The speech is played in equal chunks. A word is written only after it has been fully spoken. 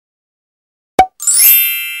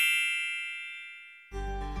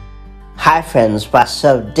Hi friends, what's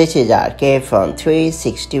up? This is RK from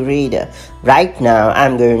 360 Reader. Right now,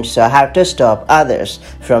 I'm going to show how to stop others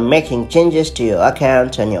from making changes to your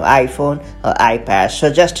account on your iPhone or iPad.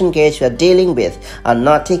 So just in case you're dealing with a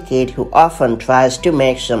naughty kid who often tries to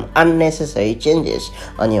make some unnecessary changes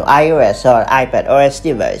on your iOS or iPad OS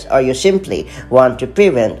device, or you simply want to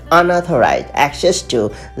prevent unauthorized access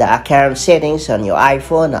to the account settings on your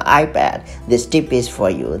iPhone or iPad, this tip is for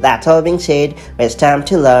you. That all being said, it's time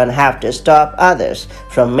to learn how to stop others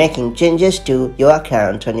from making changes to your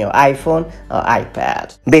account on your iPhone or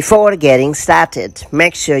iPad. Before getting started,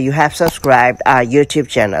 make sure you have subscribed our YouTube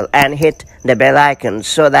channel and hit the bell icon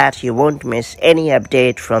so that you won't miss any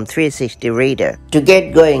update from 360 Reader. To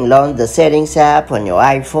get going, launch the Settings app on your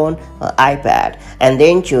iPhone or iPad and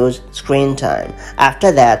then choose Screen Time.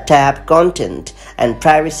 After that, tap Content and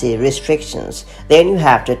Privacy Restrictions. Then you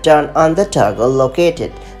have to turn on the toggle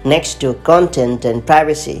located next to Content and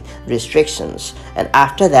Privacy Restrictions, and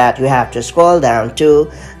after that you have to scroll down to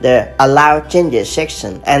the Allow Changes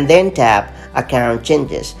section and then tap Account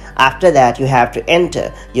Changes. After that you have to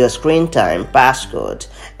enter your screen time passcode,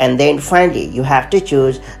 and then finally you have to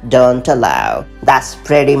choose Don't Allow. That's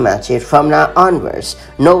pretty much it. From now onwards,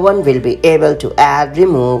 no one will be able to add,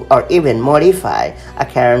 remove or even modify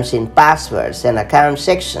accounts in passwords and account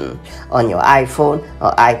section on your iPhone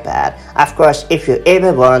or iPad. Of course, if you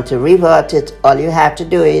ever want to revert it, all you have to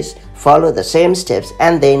do is follow the same steps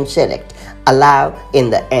and then select Allow in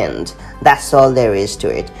the end. That's all there is to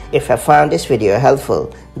it. If you found this video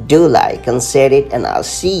helpful, do like and share it, and I'll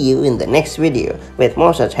see you in the next video with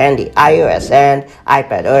more such handy iOS and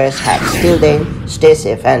iPad OS hacks. Till then, stay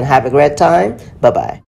safe and have a great time. Bye bye.